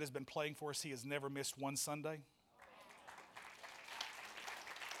 years Brett has been playing for us, he has never missed one Sunday?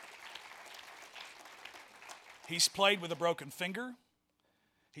 He's played with a broken finger.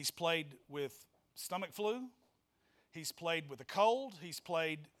 He's played with stomach flu. He's played with a cold. He's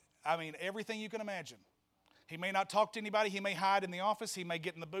played, everything you can imagine. He may not talk to anybody. He may hide in the office. He may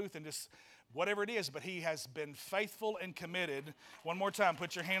get in the booth and just whatever it is, but he has been faithful and committed. One more time,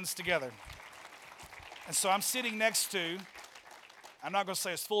 put your hands together. And so I'm sitting next to, I'm not going to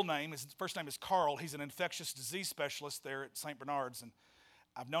say his full name. His first name is Carl. He's an infectious disease specialist there at St. Bernard's, and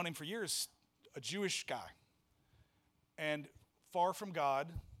I've known him for years, a Jewish guy. And far from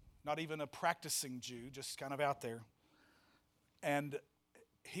God, not even a practicing Jew, just kind of out there. And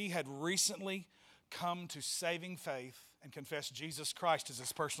he had recently come to saving faith and confessed Jesus Christ as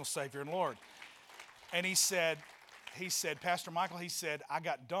his personal Savior and Lord. And he said, he said, Pastor Michael, he said, I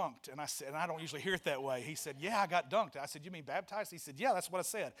got dunked. And I said, and I don't usually hear it that way. He said, yeah, I got dunked. I said, you mean baptized? He said, yeah, that's what I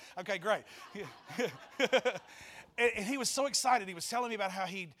said. Okay, great. And he was so excited. He was telling me about how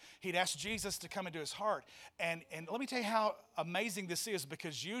he'd asked Jesus to come into his heart. And let me tell you how amazing this is,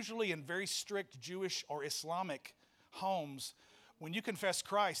 because usually in very strict Jewish or Islamic homes, when you confess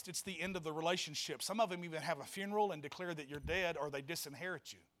Christ, it's the end of the relationship. Some of them even have a funeral and declare that you're dead, or they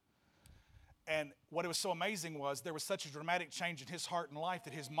disinherit you. And what was so amazing was there was such a dramatic change in his heart and life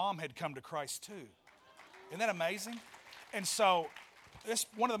that his mom had come to Christ too. Isn't that amazing? And so it's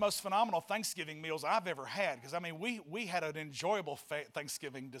one of the most phenomenal Thanksgiving meals I've ever had, because I mean we had an enjoyable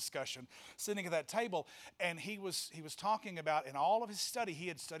Thanksgiving discussion sitting at that table, and he was talking about, in all of his study, he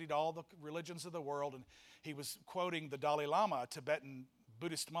had studied all the religions of the world, and he was quoting the Dalai Lama, a Tibetan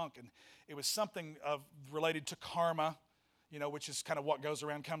Buddhist monk, and it was something related to karma, which is kind of what goes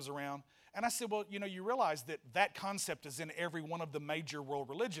around comes around. And I said, well, you realize that concept is in every one of the major world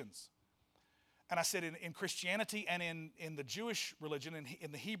religions. And I said, in Christianity and in the Jewish religion,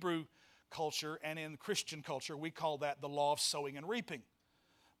 in the Hebrew culture and in Christian culture, we call that the law of sowing and reaping.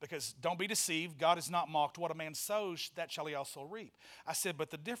 Because don't be deceived, God is not mocked. What a man sows, that shall he also reap. I said,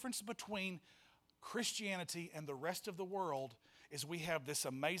 but the difference between Christianity and the rest of the world is we have this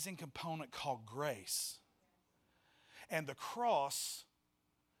amazing component called grace. And the cross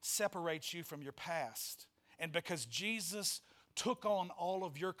separates you from your past. And because Jesus took on all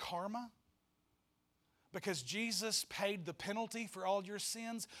of your karma, because Jesus paid the penalty for all your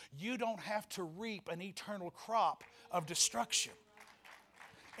sins, you don't have to reap an eternal crop of destruction.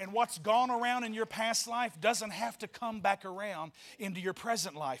 And what's gone around in your past life doesn't have to come back around into your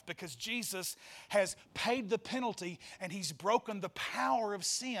present life, because Jesus has paid the penalty and he's broken the power of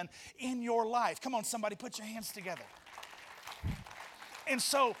sin in your life. Come on, somebody, put your hands together. And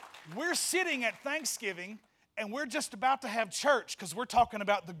so we're sitting at Thanksgiving and we're just about to have church, because we're talking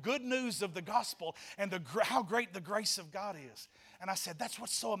about the good news of the gospel and how great the grace of God is. And I said, that's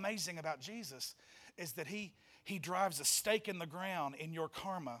what's so amazing about Jesus, is that he drives a stake in the ground in your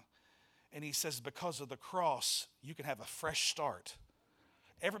karma. And he says, because of the cross, you can have a fresh start.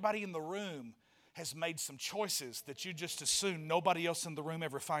 Everybody in the room has made some choices that you just assume nobody else in the room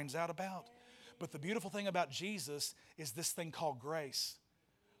ever finds out about. But the beautiful thing about Jesus is this thing called grace.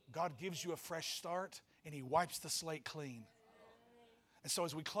 God gives you a fresh start and he wipes the slate clean. And so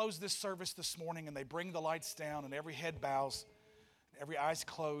as we close this service this morning and they bring the lights down and every head bows, every eye's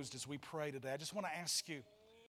closed as we pray today, I just want to ask you,